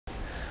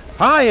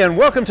Hi and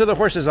welcome to the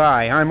Horse's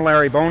Eye. I'm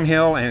Larry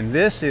Bonehill and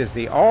this is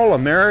the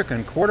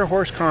All-American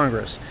Quarterhorse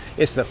Congress.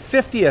 It's the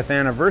 50th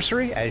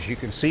anniversary, as you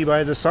can see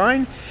by the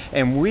sign,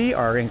 and we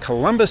are in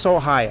Columbus,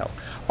 Ohio.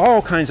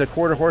 All kinds of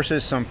quarter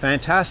horses, some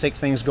fantastic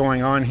things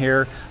going on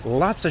here,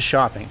 lots of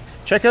shopping.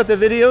 Check out the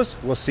videos,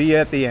 we'll see you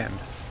at the end.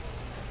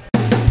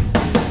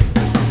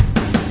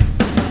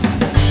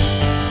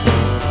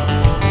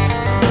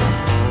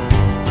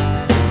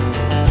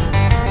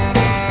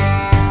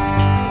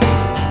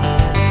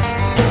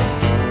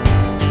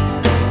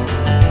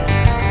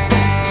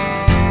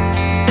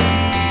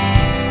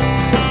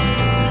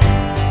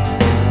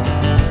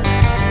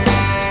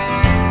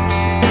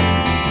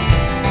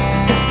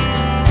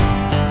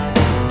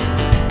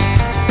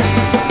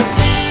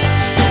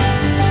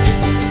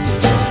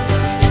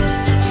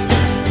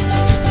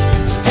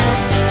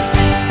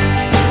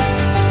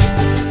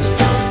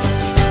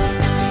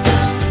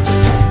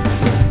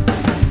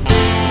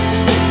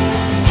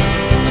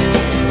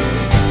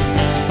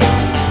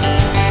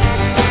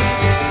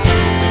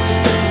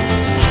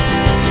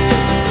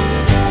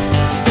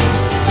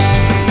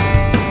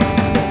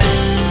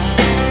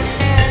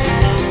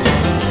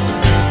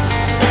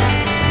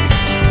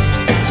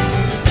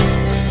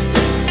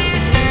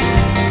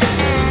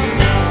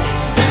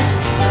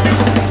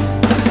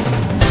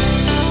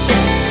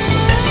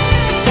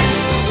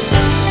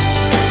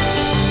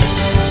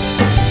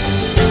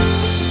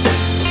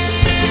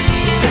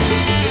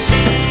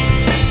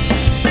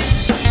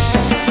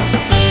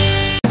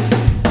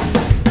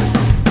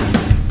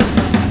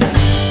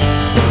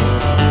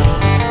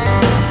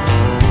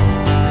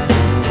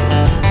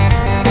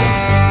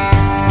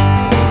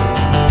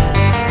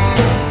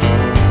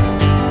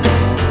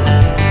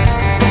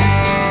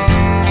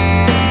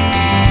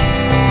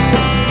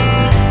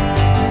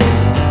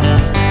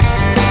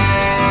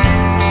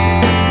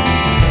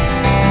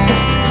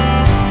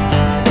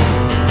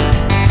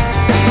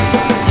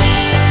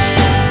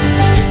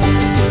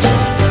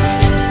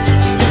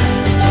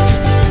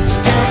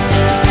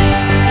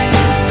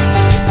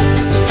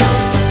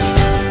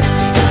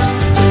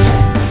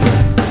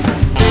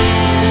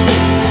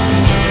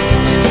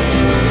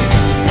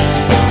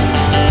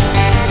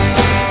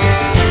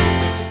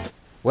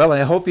 Well,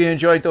 I hope you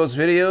enjoyed those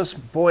videos.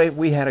 Boy,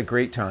 we had a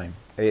great time.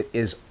 It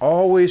is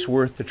always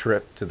worth the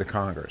trip to the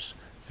Congress.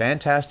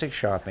 Fantastic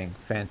shopping,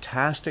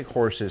 fantastic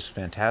horses,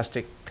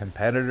 fantastic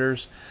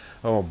competitors.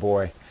 Oh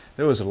boy,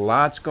 there was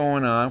lots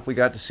going on. We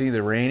got to see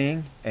the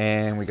reining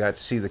and we got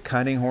to see the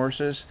cutting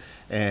horses,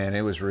 and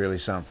it was really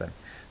something.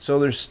 So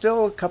there's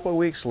still a couple of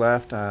weeks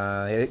left.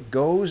 It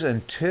goes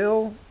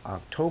until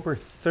October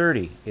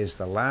 30 is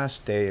the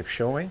last day of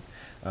showing.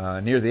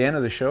 Near the end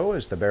of the show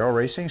is the barrel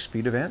racing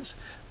speed events.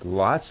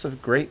 Lots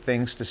of great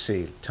things to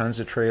see. Tons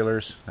of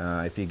trailers.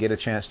 If you get a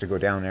chance to go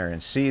down there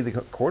and see the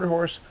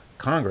Quarterhorse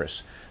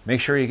Congress,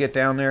 make sure you get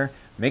down there,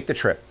 make the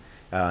trip.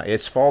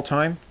 It's fall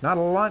time, not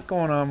a lot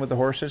going on with the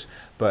horses,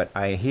 but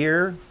I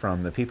hear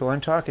from the people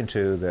I'm talking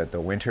to that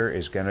the winter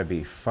is going to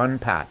be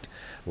fun-packed.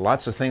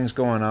 Lots of things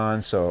going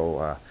on,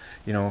 so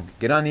you know,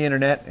 get on the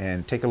internet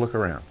and take a look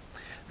around.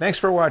 Thanks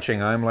for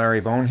watching. I'm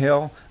Larry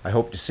Bonehill. I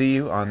hope to see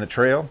you on the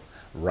trail.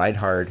 Ride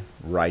hard,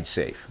 ride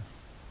safe.